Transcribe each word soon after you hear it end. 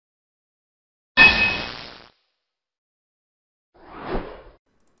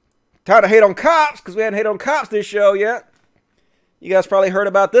Time to hate on cops, because we hadn't hated on cops this show yet. You guys probably heard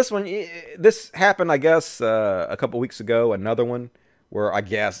about this one. This happened, I guess, a couple weeks ago. Another one where, I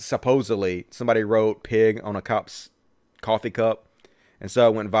guess, supposedly somebody wrote pig on a cop's coffee cup. And so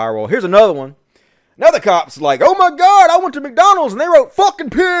it went viral. Here's another one. Another cop's like, oh my God, I went to McDonald's and they wrote fucking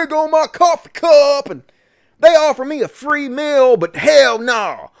pig on my coffee cup. And they offer me a free meal, but hell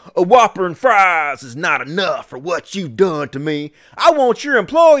no. A Whopper and fries is not enough for what you done to me. I want your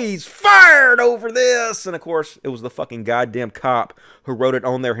employees fired over this. And of course, it was the fucking goddamn cop who wrote it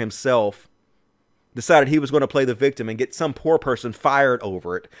on there himself. Decided he was going to play the victim and get some poor person fired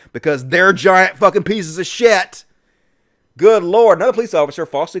over it because they're giant fucking pieces of shit. Good Lord. Another police officer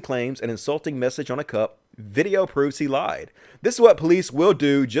falsely claims an insulting message on a cup. Video proves he lied. This is what police will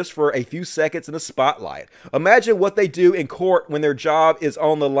do just for a few seconds in the spotlight. Imagine what they do in court when their job is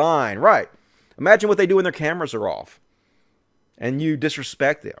on the line. Right. Imagine what they do when their cameras are off and you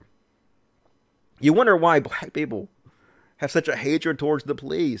disrespect them. You wonder why black people have such a hatred towards the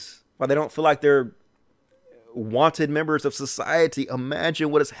police. Why they don't feel like they're wanted members of society.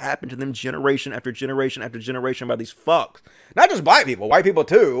 Imagine what has happened to them generation after generation after generation by these fucks. Not just black people, white people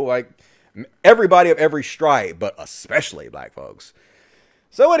too. Like everybody of every stripe, but especially black folks.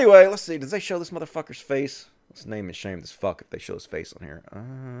 So anyway, let's see. Does they show this motherfucker's face? Let's name and shame this fuck if they show his face on here.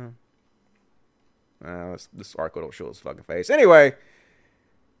 This article don't show his fucking face. Anyway,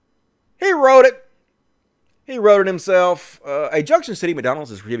 he wrote it. He wrote it himself. A Junction City McDonald's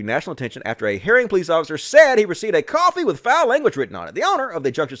is receiving national attention after a Herring police officer said he received a coffee with foul language written on it. The owner of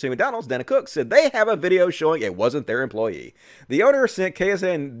the Junction City McDonald's, Dana Cook, said they have a video showing it wasn't their employee. The owner sent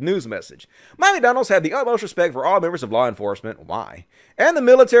KSA a news message. My McDonald's have the utmost respect for all members of law enforcement. Why? And the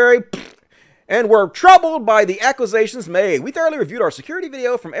military. And were troubled by the accusations made. We thoroughly reviewed our security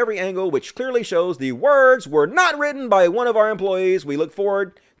video from every angle, which clearly shows the words were not written by one of our employees. We look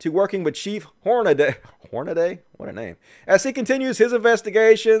forward to working with Chief Hornaday. Hornaday? What a name. As he continues his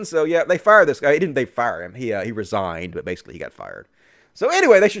investigation. So, yeah, they fired this guy. They fire him. He resigned, but basically he got fired. So,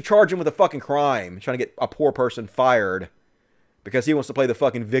 anyway, they should charge him with a fucking crime. Trying to get a poor person fired. Because he wants to play the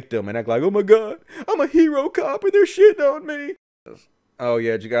fucking victim and act like, oh my God, I'm a hero cop and they're shitting on me. Oh,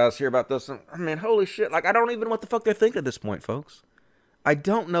 yeah, did you guys hear about this? I mean, holy shit. Like, I don't even know what the fuck they're thinking at this point, folks. I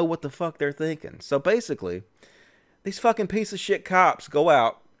don't know what the fuck they're thinking. So, basically, these fucking piece of shit cops go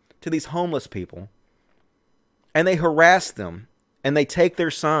out to these homeless people and they harass them and they take their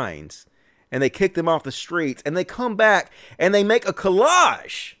signs and they kick them off the streets and they come back and they make a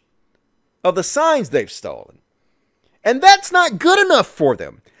collage of the signs they've stolen. And that's not good enough for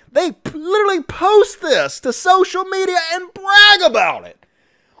them. They literally post this to social media and brag about it.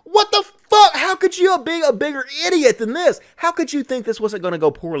 What the fuck? How could you be a bigger idiot than this? How could you think this wasn't going to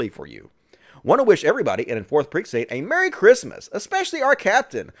go poorly for you? Want to wish everybody in 4th Precinct a Merry Christmas, especially our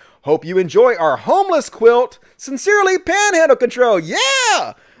captain. Hope you enjoy our homeless quilt. Sincerely, Panhandle Control.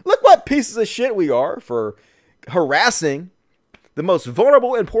 Yeah! Look what pieces of shit we are for harassing the most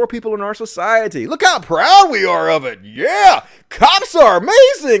vulnerable and poor people in our society. Look how proud we are of it. Yeah! Cops are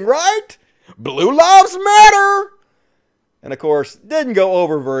amazing, right? Blue lives matter! And of course, didn't go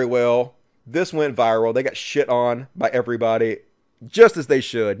over very well. This went viral. They got shit on by everybody, just as they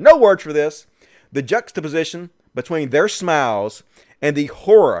should. No words for this. The juxtaposition between their smiles and the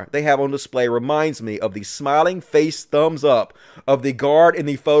horror they have on display reminds me of the smiling face thumbs up of the guard in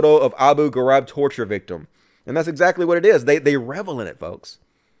the photo of Abu Ghraib torture victim. And that's exactly what it is. They revel in it, folks.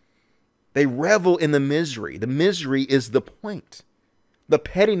 They revel in the misery. The misery is the point. The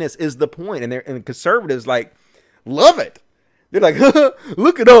pettiness is the point. And conservatives, like, love it. They're like,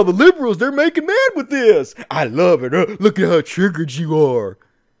 look at all the liberals. They're making mad with this. I love it. Look at how triggered you are.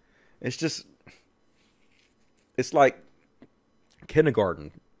 It's just, it's like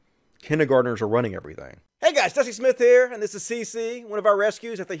kindergarten. Kindergartners are running everything. Hey guys, Dusty Smith here, and this is CC, one of our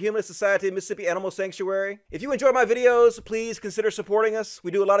rescues at the Humanist Society of Mississippi Animal Sanctuary. If you enjoy my videos, please consider supporting us. We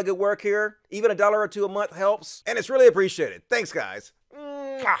do a lot of good work here. Even $1 or $2 a month helps, and it's really appreciated. Thanks, guys.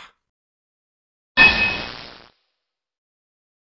 Mwah.